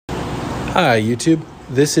Hi YouTube,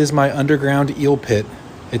 this is my underground eel pit.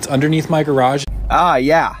 It's underneath my garage. Ah,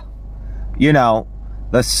 yeah. You know,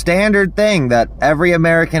 the standard thing that every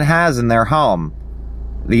American has in their home.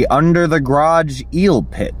 The under the garage eel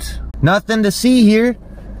pit. Nothing to see here.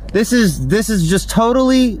 This is just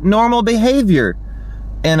totally normal behavior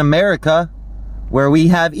in America, where we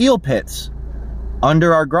have eel pits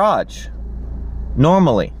under our garage.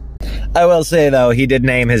 Normally. I will say though, he did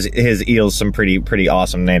name his eels some pretty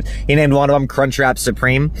awesome names. He named one of them Crunchwrap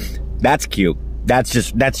Supreme. That's cute. That's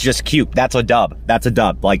just cute. That's a dub. That's a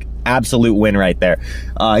dub. Like, absolute win right there.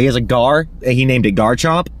 He has a gar. He named it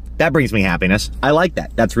Garchomp. That brings me happiness. I like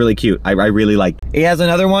that. That's really cute. I really like it. He has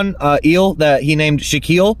another one, eel, that he named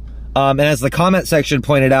Shaquille. And as the comment section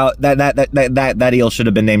pointed out, that eel should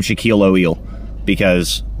have been named Shaquille O'Eel,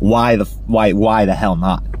 because why the hell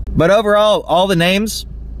not? But overall, all the names,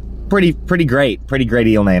 pretty great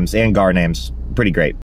eel names and gar names. Pretty great.